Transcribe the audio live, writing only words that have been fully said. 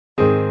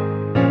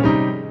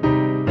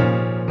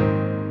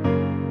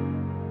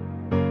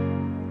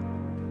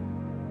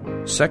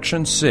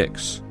Section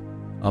 6.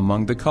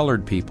 Among the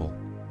Colored People.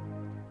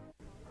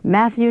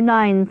 Matthew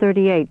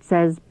 9:38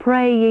 says,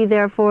 "Pray ye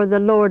therefore the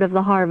Lord of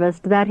the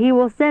harvest, that he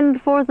will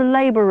send forth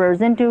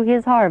laborers into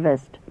his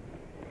harvest."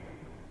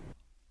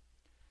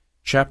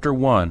 Chapter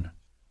 1.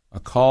 A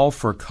Call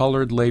for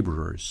Colored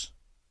Laborers.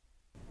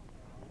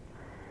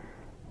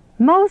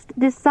 Most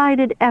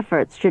decided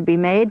efforts should be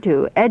made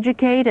to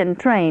educate and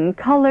train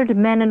colored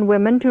men and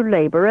women to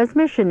labor as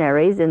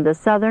missionaries in the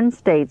southern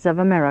states of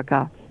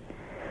America.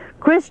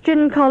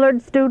 Christian colored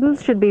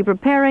students should be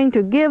preparing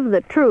to give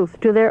the truth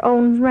to their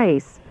own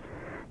race.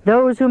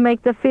 Those who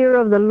make the fear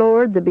of the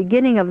Lord the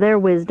beginning of their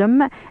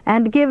wisdom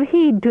and give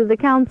heed to the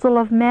counsel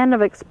of men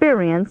of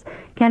experience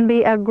can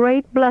be a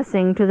great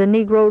blessing to the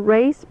Negro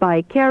race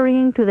by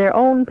carrying to their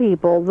own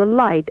people the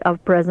light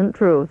of present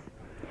truth.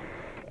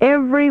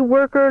 Every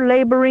worker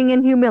laboring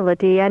in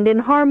humility and in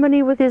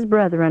harmony with his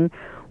brethren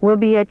will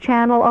be a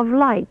channel of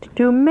light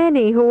to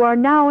many who are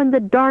now in the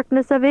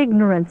darkness of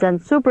ignorance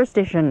and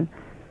superstition.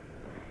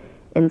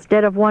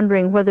 Instead of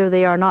wondering whether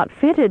they are not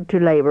fitted to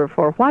labor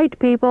for white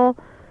people,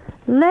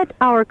 let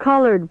our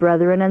colored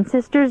brethren and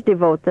sisters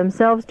devote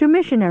themselves to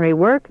missionary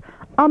work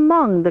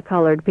among the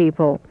colored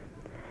people.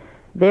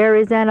 There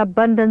is an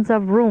abundance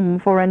of room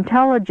for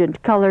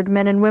intelligent colored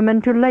men and women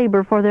to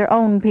labor for their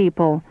own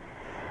people.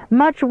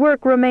 Much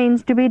work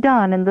remains to be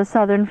done in the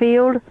southern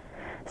field.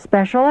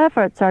 Special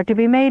efforts are to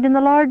be made in the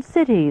large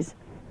cities.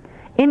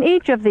 In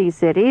each of these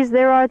cities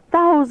there are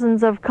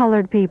thousands of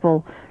colored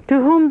people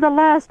to whom the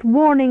last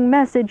warning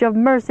message of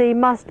mercy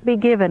must be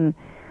given.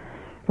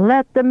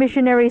 Let the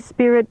missionary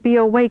spirit be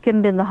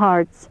awakened in the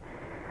hearts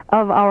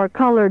of our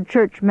colored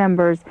church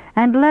members,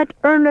 and let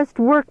earnest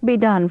work be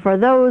done for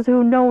those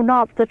who know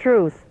not the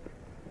truth.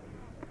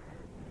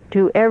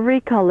 To every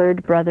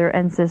colored brother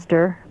and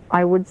sister,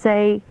 I would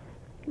say,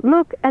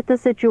 look at the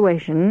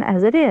situation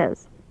as it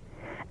is.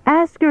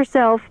 Ask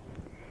yourself,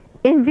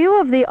 in view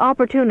of the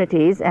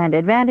opportunities and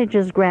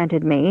advantages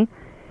granted me,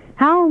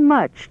 how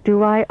much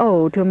do I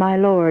owe to my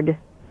Lord?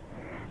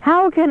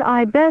 How can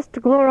I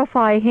best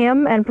glorify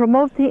Him and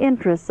promote the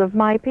interests of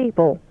my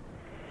people?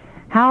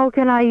 How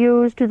can I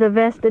use to the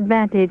best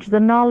advantage the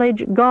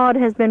knowledge God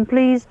has been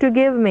pleased to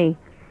give me?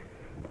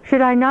 Should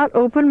I not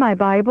open my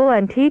Bible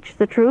and teach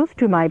the truth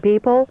to my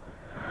people?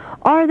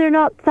 Are there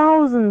not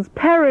thousands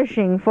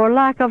perishing for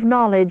lack of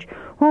knowledge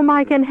whom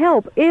I can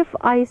help if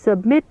I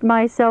submit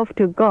myself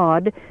to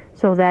God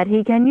so that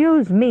He can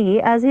use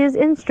me as His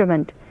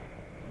instrument?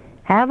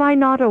 Have I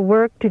not a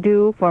work to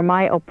do for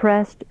my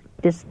oppressed,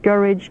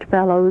 discouraged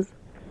fellows?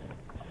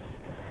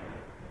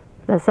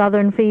 The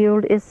southern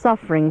field is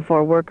suffering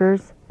for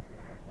workers.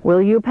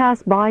 Will you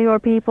pass by your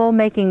people,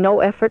 making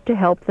no effort to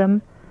help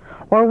them?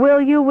 Or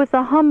will you, with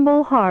a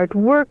humble heart,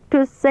 work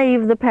to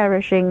save the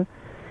perishing?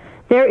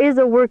 There is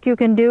a work you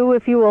can do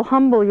if you will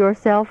humble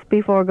yourself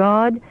before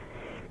God.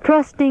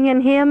 Trusting in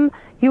Him,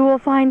 you will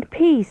find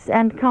peace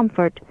and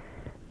comfort.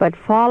 But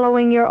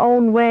following your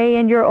own way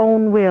and your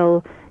own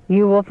will,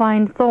 you will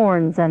find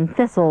thorns and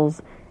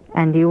thistles,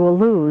 and you will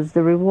lose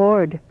the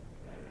reward.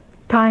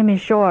 Time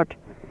is short,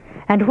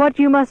 and what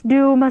you must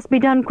do must be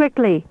done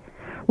quickly.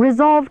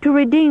 Resolve to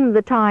redeem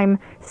the time.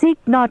 Seek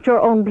not your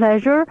own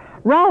pleasure.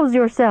 Rouse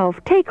yourself.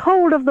 Take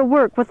hold of the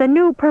work with a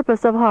new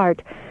purpose of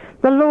heart.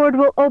 The Lord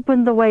will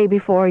open the way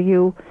before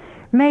you.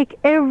 Make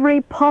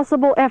every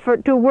possible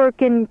effort to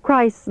work in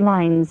Christ's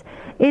lines,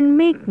 in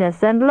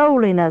meekness and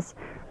lowliness,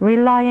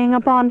 relying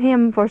upon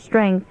Him for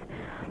strength.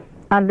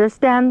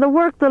 Understand the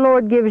work the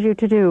Lord gives you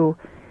to do,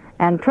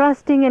 and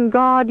trusting in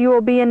God you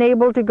will be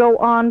enabled to go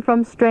on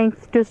from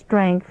strength to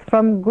strength,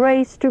 from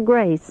grace to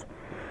grace.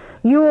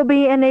 You will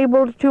be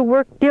enabled to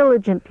work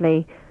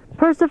diligently,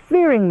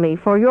 perseveringly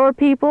for your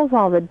people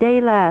while the day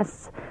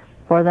lasts,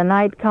 for the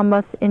night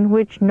cometh in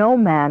which no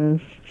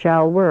man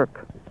shall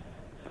work.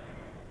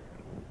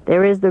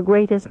 There is the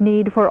greatest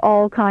need for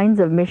all kinds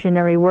of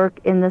missionary work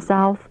in the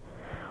South.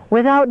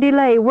 Without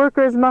delay,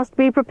 workers must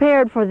be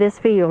prepared for this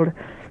field.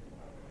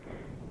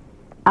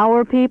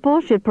 Our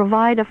people should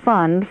provide a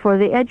fund for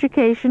the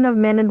education of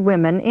men and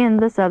women in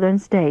the southern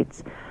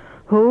states,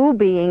 who,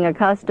 being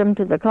accustomed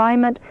to the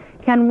climate,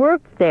 can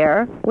work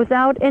there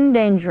without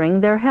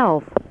endangering their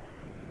health.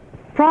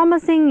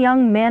 Promising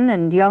young men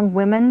and young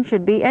women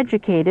should be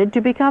educated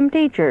to become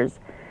teachers.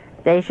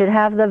 They should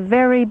have the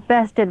very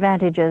best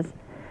advantages.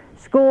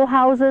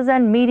 Schoolhouses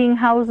and meeting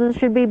houses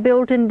should be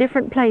built in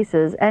different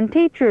places and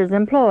teachers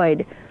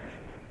employed.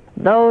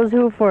 Those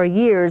who for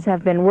years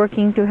have been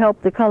working to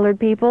help the colored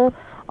people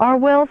are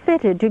well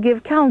fitted to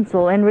give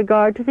counsel in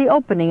regard to the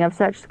opening of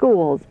such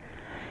schools.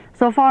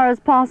 So far as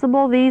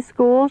possible, these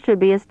schools should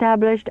be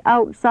established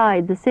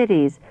outside the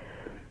cities.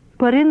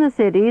 But in the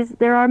cities,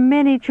 there are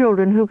many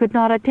children who could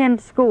not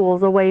attend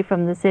schools away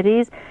from the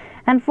cities,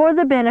 and for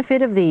the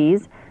benefit of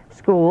these,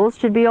 schools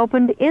should be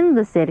opened in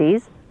the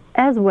cities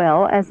as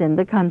well as in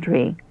the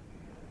country.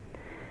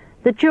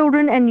 The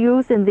children and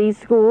youth in these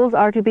schools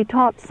are to be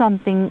taught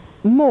something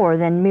more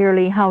than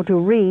merely how to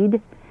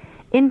read.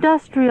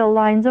 Industrial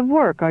lines of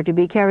work are to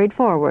be carried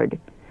forward.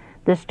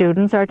 The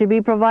students are to be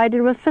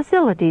provided with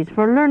facilities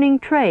for learning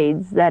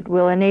trades that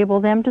will enable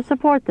them to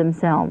support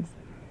themselves.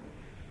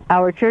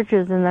 Our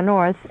churches in the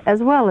North,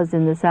 as well as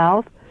in the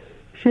South,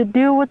 should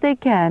do what they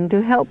can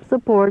to help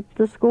support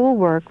the school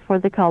work for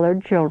the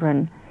colored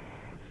children.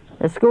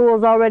 The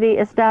schools already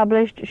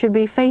established should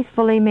be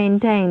faithfully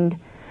maintained.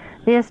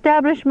 The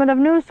establishment of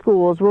new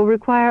schools will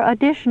require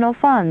additional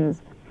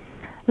funds.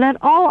 Let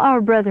all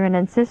our brethren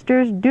and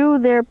sisters do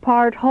their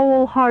part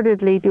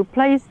wholeheartedly to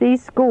place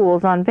these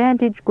schools on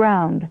vantage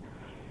ground.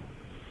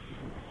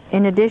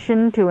 In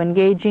addition to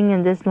engaging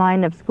in this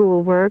line of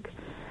school work,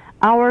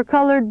 our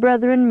colored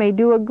brethren may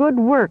do a good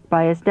work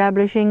by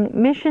establishing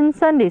mission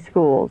Sunday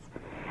schools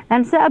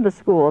and Sabbath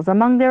schools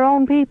among their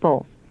own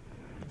people,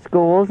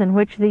 schools in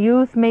which the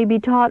youth may be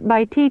taught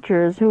by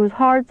teachers whose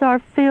hearts are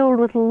filled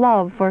with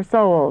love for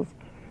souls.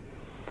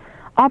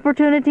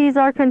 Opportunities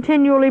are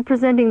continually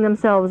presenting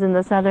themselves in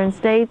the Southern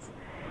states,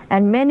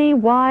 and many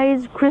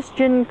wise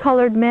Christian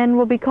colored men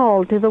will be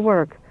called to the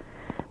work.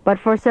 But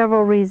for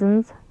several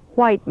reasons,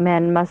 white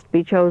men must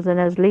be chosen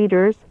as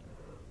leaders.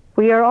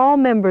 We are all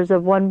members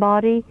of one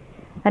body,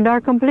 and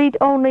are complete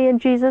only in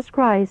Jesus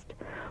Christ,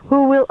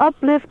 who will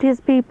uplift his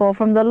people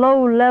from the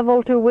low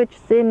level to which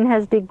sin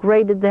has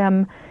degraded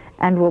them,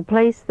 and will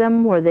place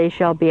them where they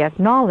shall be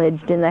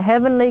acknowledged in the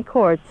heavenly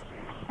courts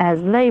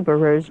as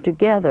laborers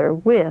together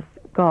with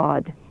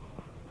God.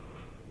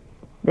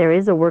 There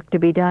is a work to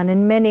be done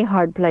in many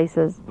hard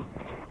places,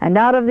 and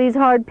out of these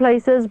hard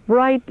places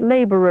bright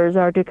laborers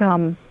are to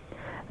come.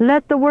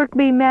 Let the work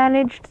be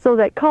managed so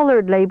that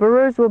colored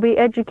laborers will be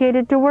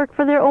educated to work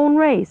for their own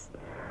race.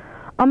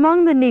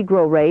 Among the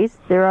Negro race,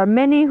 there are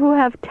many who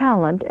have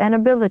talent and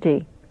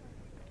ability.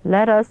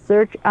 Let us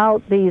search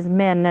out these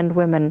men and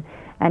women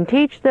and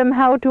teach them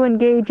how to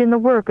engage in the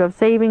work of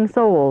saving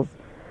souls.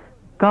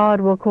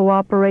 God will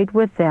cooperate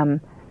with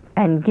them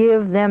and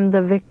give them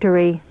the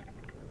victory.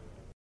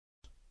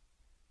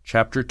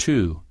 Chapter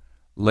 2.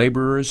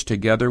 Laborers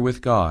Together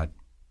with God.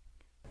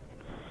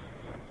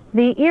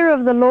 The ear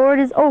of the Lord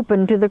is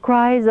open to the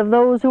cries of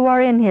those who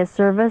are in his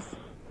service.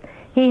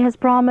 He has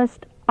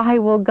promised, I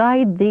will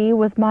guide thee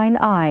with mine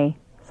eye.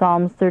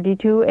 Psalms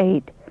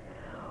 32:8.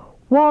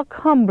 Walk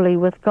humbly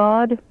with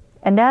God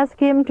and ask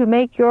him to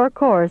make your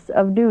course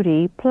of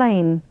duty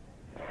plain.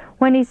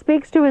 When he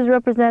speaks to his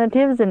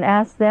representatives and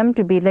asks them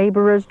to be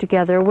laborers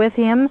together with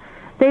him,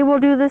 they will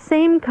do the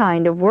same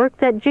kind of work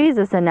that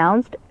Jesus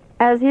announced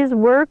as his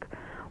work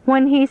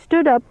when he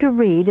stood up to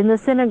read in the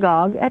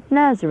synagogue at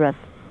Nazareth.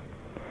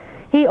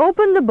 He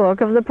opened the book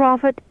of the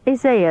prophet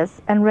Isaiah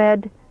and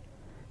read,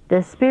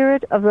 The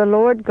Spirit of the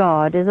Lord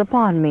God is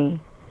upon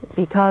me,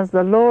 because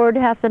the Lord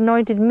hath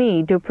anointed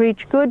me to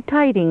preach good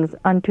tidings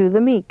unto the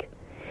meek.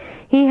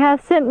 He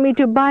hath sent me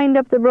to bind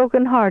up the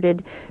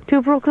brokenhearted,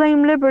 to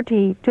proclaim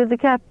liberty to the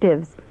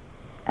captives,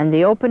 and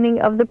the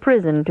opening of the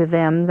prison to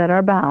them that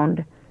are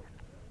bound.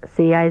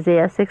 See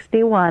Isaiah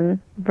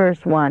 61,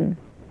 verse 1.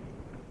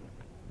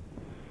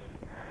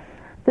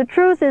 The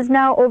truth is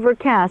now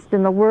overcast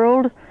in the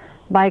world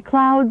by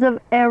clouds of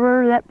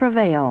error that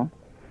prevail.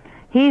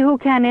 He who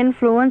can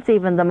influence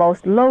even the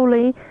most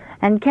lowly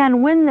and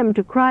can win them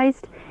to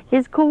Christ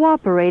is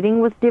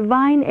cooperating with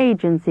divine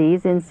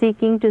agencies in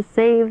seeking to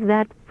save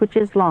that which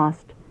is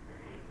lost.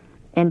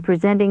 In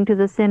presenting to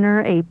the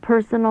sinner a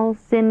personal,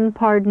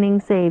 sin-pardoning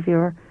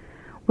Savior,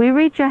 we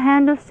reach a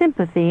hand of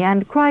sympathy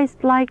and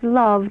Christ-like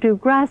love to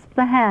grasp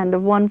the hand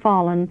of one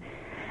fallen,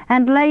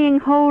 and laying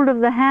hold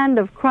of the hand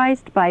of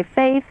Christ by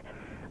faith,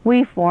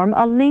 we form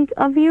a link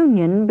of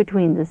union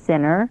between the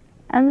sinner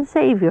and the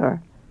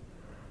Savior.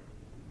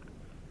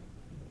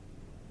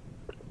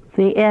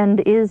 The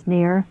end is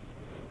near,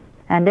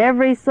 and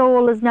every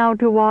soul is now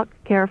to walk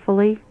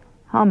carefully,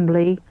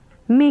 humbly,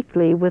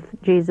 meekly with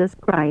Jesus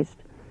Christ.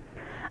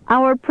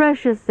 Our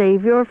precious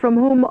Savior, from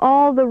whom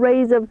all the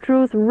rays of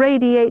truth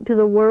radiate to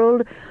the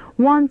world,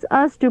 wants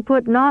us to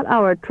put not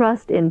our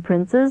trust in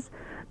princes,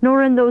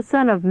 nor in those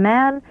Son of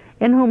Man,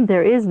 in whom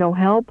there is no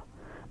help,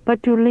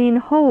 but to lean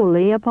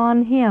wholly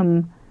upon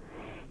him.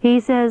 He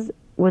says,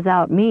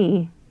 Without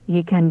me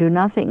ye can do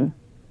nothing.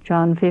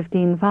 John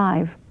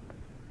 15:5.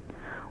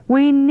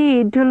 We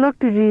need to look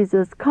to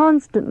Jesus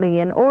constantly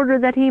in order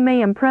that he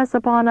may impress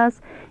upon us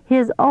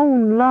his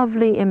own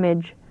lovely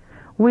image.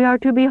 We are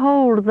to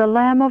behold the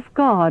Lamb of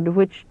God,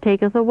 which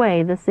taketh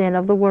away the sin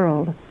of the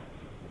world.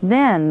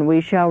 Then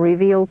we shall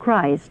reveal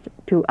Christ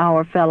to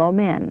our fellow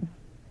men.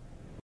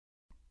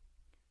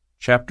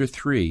 Chapter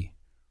 3.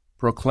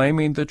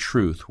 Proclaiming the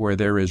Truth Where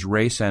There is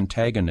Race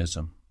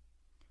Antagonism.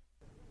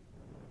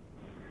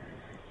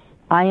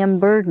 I am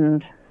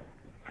burdened,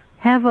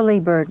 heavily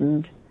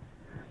burdened,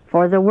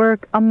 for the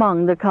work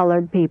among the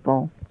colored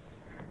people.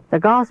 The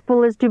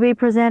gospel is to be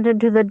presented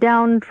to the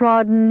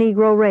downtrodden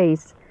Negro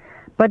race,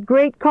 but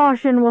great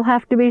caution will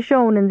have to be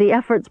shown in the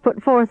efforts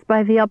put forth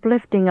by the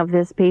uplifting of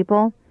this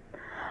people.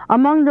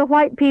 Among the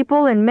white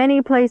people in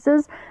many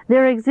places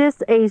there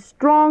exists a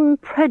strong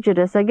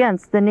prejudice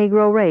against the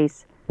Negro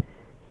race.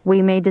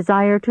 We may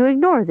desire to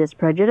ignore this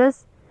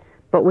prejudice,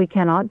 but we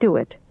cannot do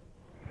it.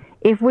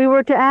 If we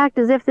were to act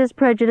as if this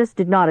prejudice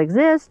did not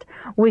exist,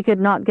 we could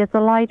not get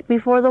the light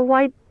before the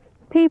white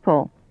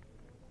people.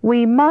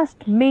 We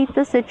must meet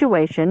the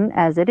situation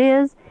as it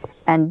is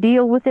and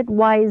deal with it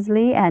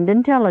wisely and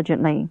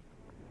intelligently.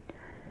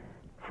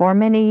 For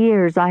many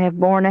years I have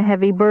borne a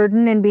heavy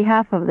burden in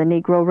behalf of the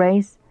Negro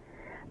race.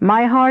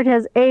 My heart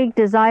has ached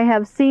as I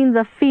have seen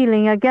the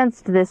feeling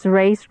against this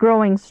race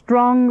growing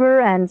stronger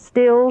and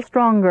still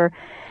stronger,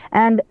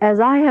 and as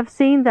I have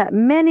seen that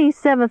many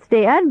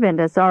Seventh-day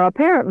Adventists are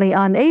apparently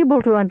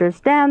unable to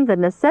understand the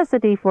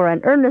necessity for an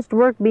earnest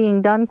work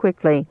being done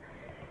quickly.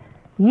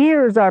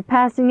 Years are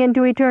passing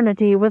into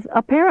eternity with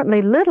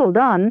apparently little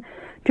done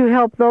to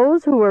help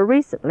those who were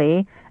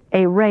recently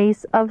a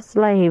race of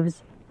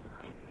slaves.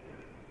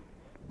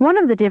 One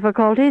of the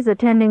difficulties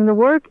attending the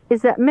work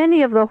is that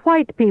many of the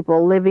white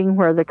people living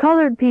where the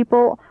colored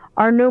people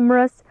are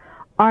numerous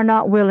are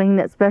not willing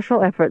that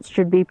special efforts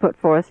should be put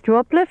forth to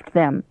uplift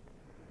them.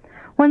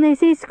 When they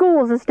see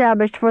schools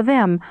established for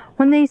them,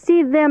 when they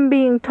see them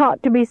being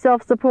taught to be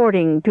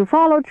self-supporting, to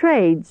follow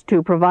trades,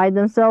 to provide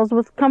themselves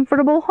with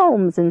comfortable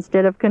homes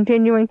instead of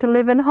continuing to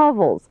live in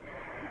hovels,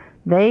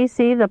 they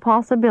see the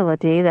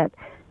possibility that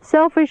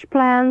selfish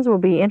plans will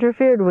be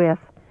interfered with,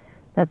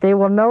 that they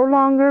will no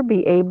longer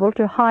be able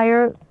to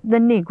hire the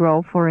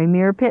Negro for a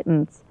mere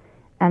pittance,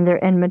 and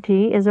their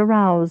enmity is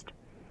aroused.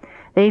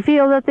 They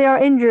feel that they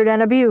are injured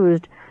and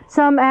abused.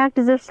 Some act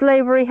as if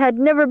slavery had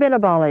never been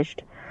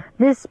abolished.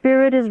 This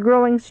spirit is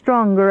growing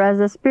stronger as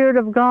the Spirit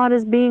of God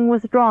is being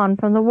withdrawn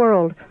from the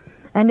world,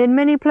 and in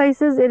many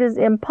places it is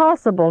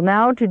impossible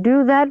now to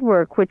do that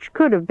work which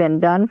could have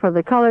been done for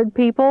the colored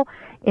people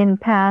in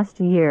past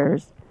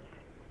years.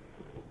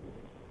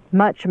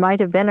 Much might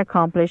have been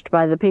accomplished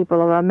by the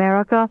people of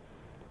America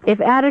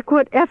if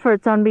adequate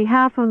efforts on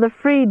behalf of the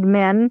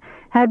freedmen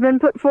had been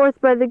put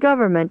forth by the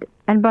government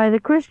and by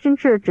the Christian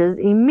churches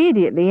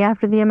immediately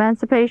after the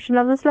emancipation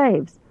of the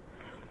slaves.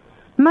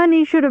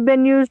 Money should have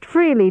been used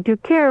freely to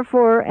care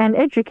for and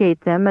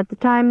educate them at the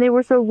time they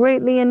were so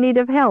greatly in need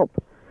of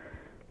help.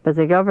 But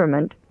the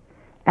government,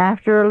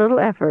 after a little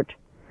effort,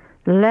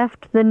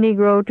 left the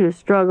Negro to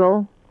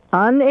struggle,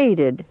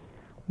 unaided,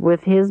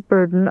 with his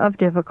burden of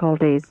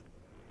difficulties.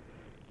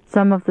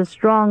 Some of the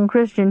strong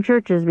Christian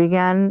churches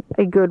began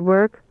a good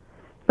work,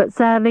 but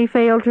sadly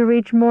failed to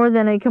reach more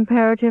than a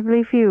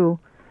comparatively few,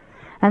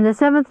 and the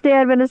Seventh-day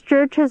Adventist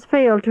Church has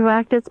failed to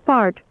act its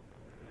part.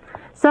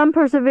 Some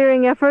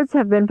persevering efforts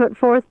have been put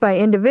forth by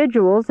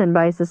individuals and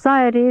by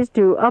societies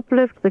to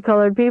uplift the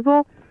colored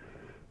people,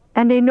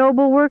 and a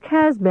noble work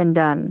has been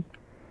done.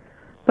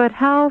 But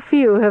how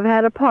few have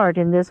had a part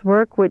in this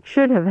work which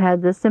should have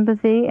had the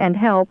sympathy and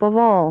help of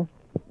all.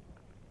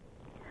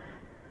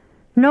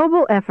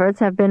 Noble efforts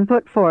have been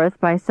put forth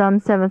by some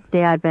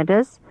Seventh-day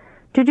Adventists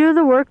to do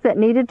the work that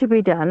needed to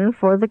be done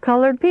for the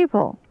colored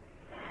people.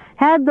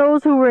 Had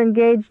those who were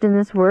engaged in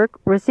this work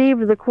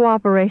received the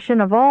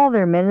cooperation of all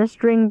their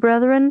ministering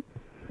brethren,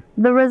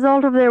 the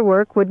result of their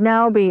work would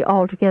now be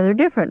altogether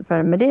different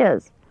from it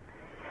is.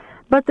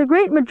 But the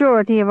great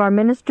majority of our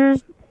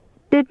ministers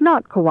did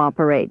not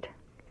cooperate,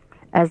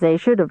 as they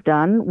should have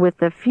done, with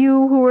the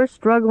few who were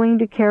struggling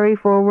to carry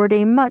forward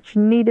a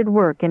much-needed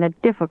work in a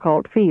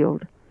difficult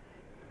field.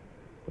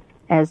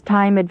 As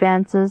time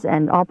advances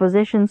and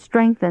opposition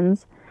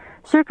strengthens,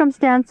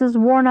 circumstances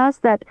warn us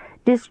that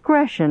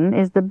discretion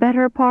is the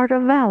better part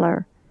of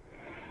valor.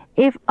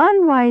 If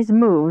unwise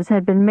moves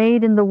had been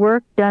made in the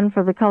work done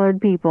for the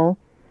colored people,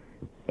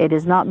 it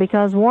is not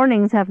because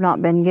warnings have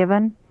not been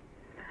given.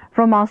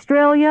 From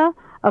Australia,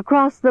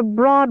 across the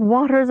broad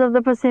waters of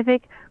the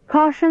Pacific,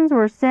 cautions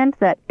were sent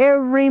that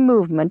every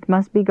movement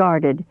must be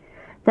guarded,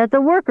 that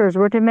the workers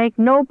were to make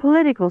no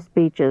political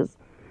speeches,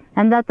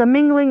 and that the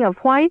mingling of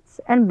whites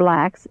and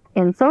blacks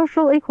in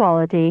social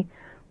equality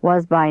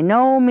was by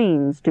no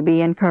means to be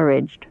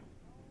encouraged.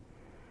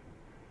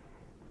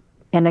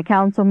 In a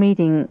council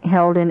meeting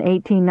held in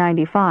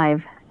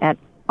 1895 at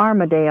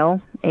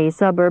Armadale, a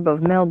suburb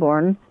of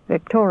Melbourne,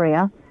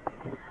 Victoria,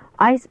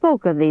 I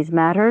spoke of these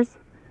matters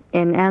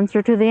in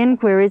answer to the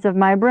inquiries of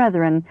my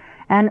brethren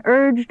and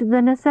urged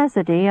the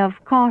necessity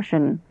of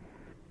caution.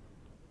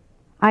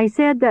 I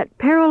said that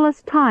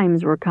perilous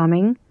times were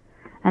coming,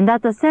 and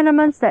that the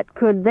sentiments that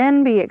could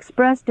then be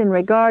expressed in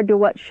regard to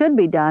what should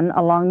be done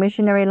along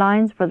missionary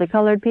lines for the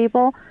colored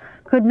people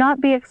could not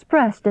be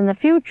expressed in the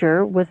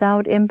future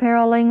without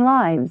imperiling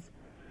lives.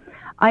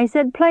 I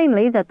said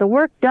plainly that the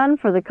work done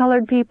for the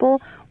colored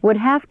people would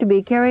have to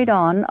be carried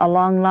on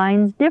along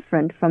lines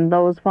different from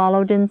those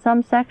followed in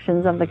some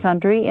sections of the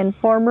country in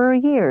former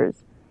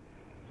years.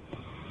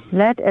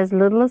 Let as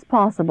little as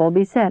possible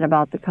be said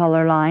about the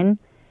color line,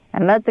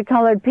 and let the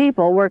colored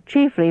people work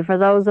chiefly for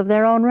those of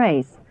their own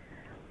race.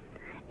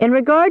 In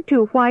regard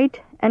to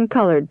white and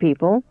colored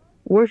people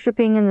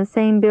worshiping in the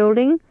same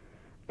building,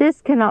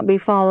 this cannot be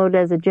followed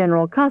as a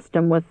general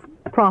custom with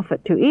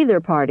profit to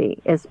either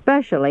party,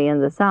 especially in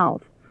the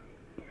South.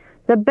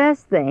 The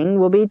best thing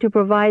will be to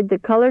provide the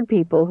colored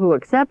people who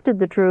accepted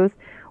the truth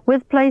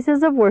with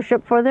places of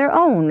worship for their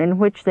own in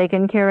which they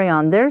can carry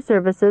on their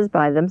services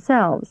by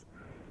themselves.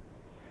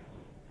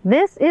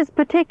 This is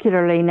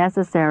particularly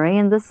necessary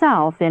in the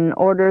South in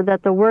order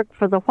that the work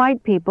for the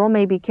white people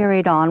may be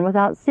carried on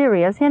without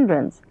serious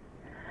hindrance.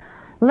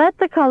 Let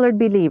the colored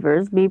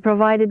believers be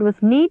provided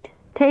with neat,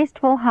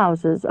 tasteful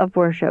houses of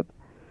worship.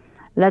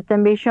 Let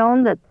them be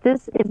shown that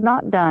this is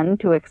not done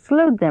to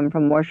exclude them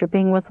from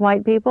worshiping with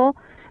white people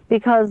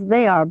because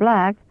they are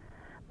black,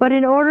 but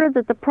in order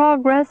that the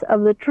progress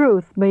of the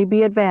truth may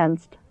be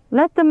advanced.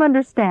 Let them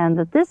understand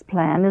that this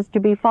plan is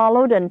to be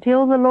followed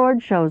until the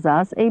Lord shows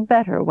us a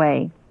better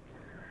way.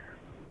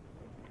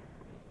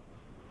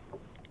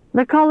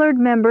 The colored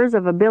members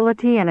of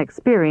ability and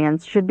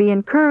experience should be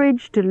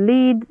encouraged to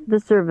lead the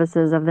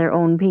services of their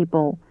own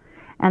people,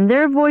 and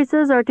their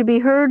voices are to be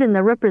heard in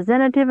the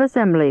representative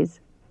assemblies.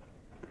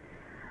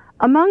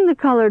 Among the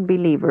colored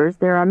believers,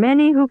 there are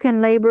many who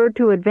can labor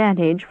to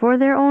advantage for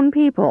their own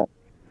people,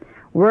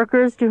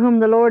 workers to whom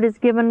the Lord has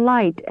given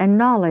light and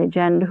knowledge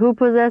and who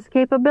possess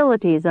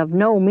capabilities of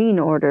no mean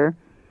order.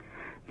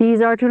 These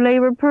are to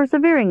labor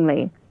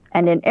perseveringly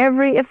and in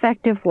every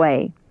effective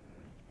way.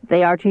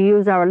 They are to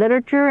use our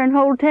literature and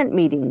hold tent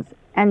meetings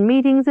and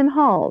meetings in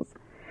halls,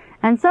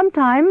 and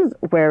sometimes,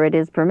 where it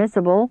is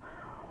permissible,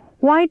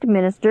 white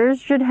ministers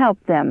should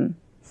help them.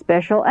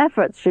 Special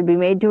efforts should be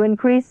made to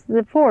increase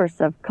the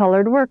force of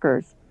colored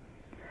workers.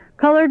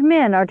 Colored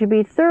men are to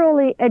be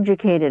thoroughly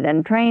educated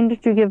and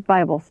trained to give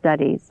Bible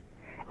studies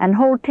and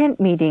hold tent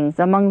meetings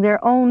among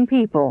their own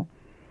people.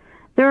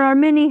 There are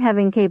many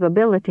having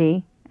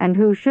capability and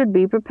who should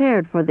be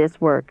prepared for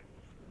this work.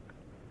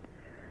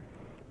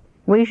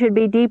 We should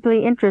be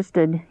deeply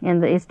interested in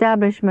the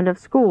establishment of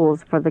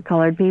schools for the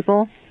colored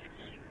people,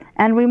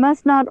 and we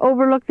must not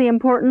overlook the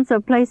importance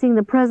of placing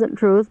the present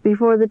truth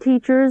before the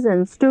teachers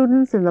and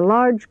students in the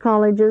large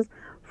colleges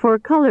for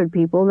colored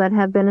people that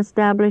have been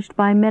established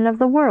by men of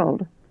the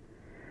world.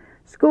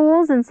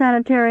 Schools and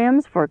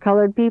sanitariums for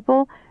colored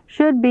people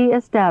should be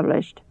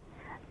established,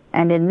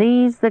 and in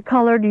these the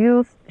colored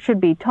youth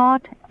should be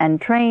taught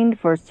and trained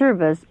for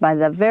service by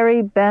the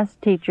very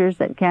best teachers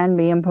that can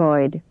be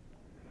employed.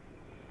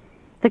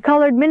 The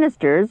colored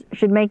ministers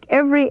should make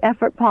every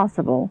effort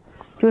possible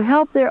to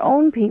help their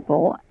own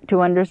people to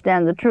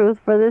understand the truth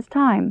for this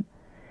time.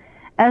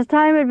 As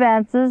time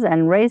advances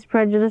and race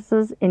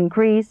prejudices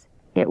increase,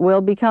 it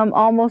will become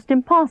almost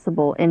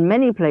impossible in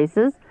many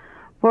places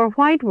for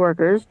white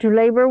workers to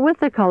labor with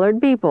the colored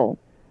people.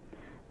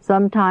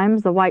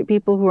 Sometimes the white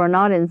people who are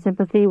not in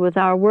sympathy with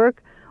our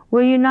work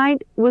will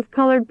unite with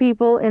colored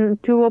people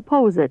to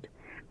oppose it,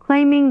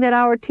 claiming that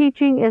our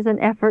teaching is an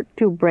effort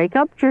to break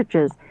up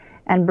churches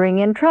and bring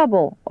in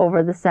trouble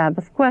over the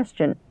Sabbath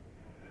question.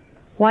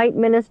 White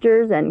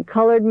ministers and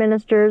colored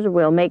ministers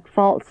will make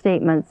false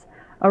statements,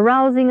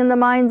 arousing in the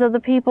minds of the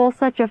people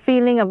such a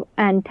feeling of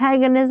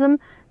antagonism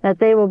that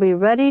they will be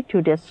ready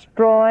to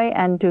destroy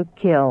and to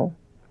kill.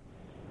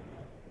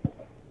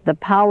 The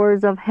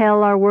powers of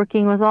hell are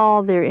working with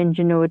all their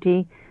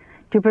ingenuity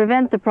to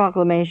prevent the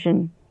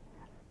proclamation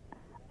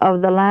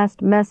of the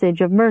last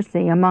message of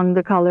mercy among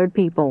the colored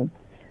people.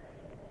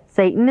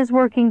 Satan is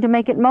working to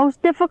make it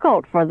most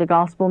difficult for the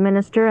gospel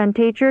minister and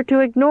teacher to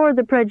ignore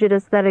the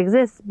prejudice that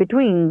exists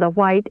between the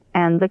white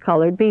and the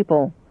colored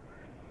people.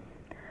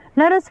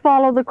 Let us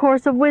follow the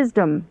course of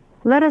wisdom.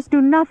 Let us do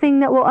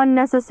nothing that will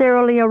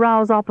unnecessarily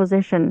arouse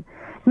opposition,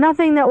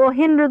 nothing that will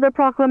hinder the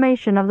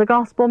proclamation of the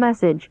gospel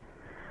message.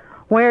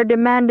 Where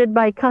demanded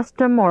by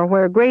custom or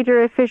where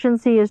greater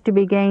efficiency is to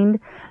be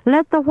gained,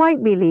 let the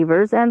white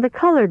believers and the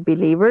colored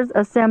believers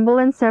assemble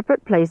in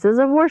separate places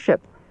of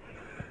worship.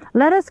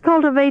 Let us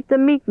cultivate the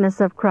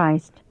meekness of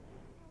Christ.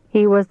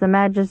 He was the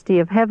majesty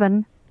of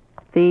heaven,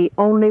 the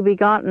only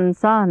begotten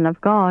Son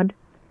of God.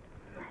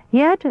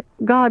 Yet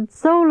God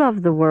so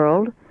loved the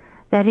world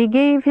that he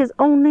gave his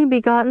only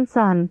begotten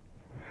Son,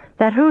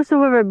 that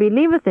whosoever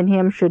believeth in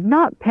him should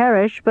not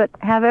perish, but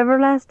have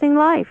everlasting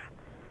life.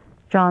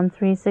 John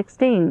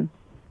 3:16.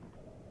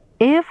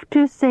 If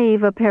to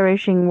save a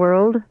perishing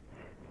world,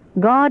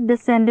 God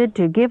descended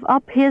to give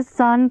up his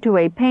Son to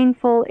a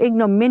painful,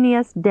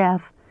 ignominious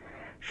death,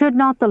 should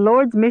not the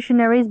Lord's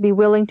missionaries be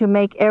willing to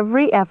make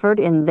every effort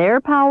in their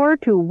power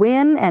to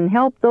win and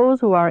help those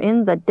who are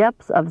in the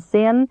depths of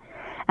sin,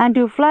 and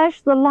to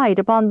flash the light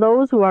upon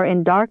those who are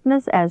in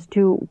darkness as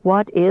to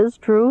what is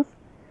truth?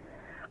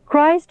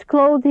 Christ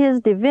clothed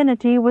his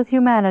divinity with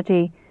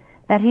humanity,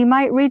 that he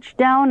might reach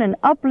down and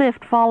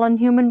uplift fallen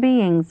human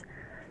beings.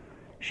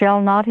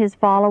 Shall not his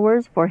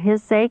followers, for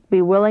his sake,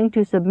 be willing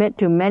to submit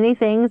to many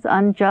things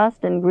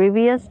unjust and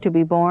grievous to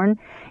be borne,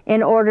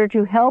 in order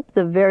to help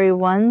the very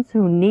ones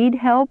who need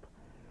help?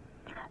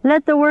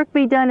 Let the work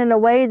be done in a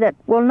way that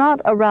will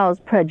not arouse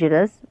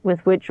prejudice,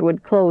 with which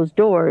would close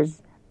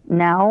doors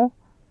now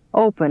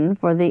open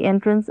for the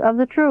entrance of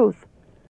the truth.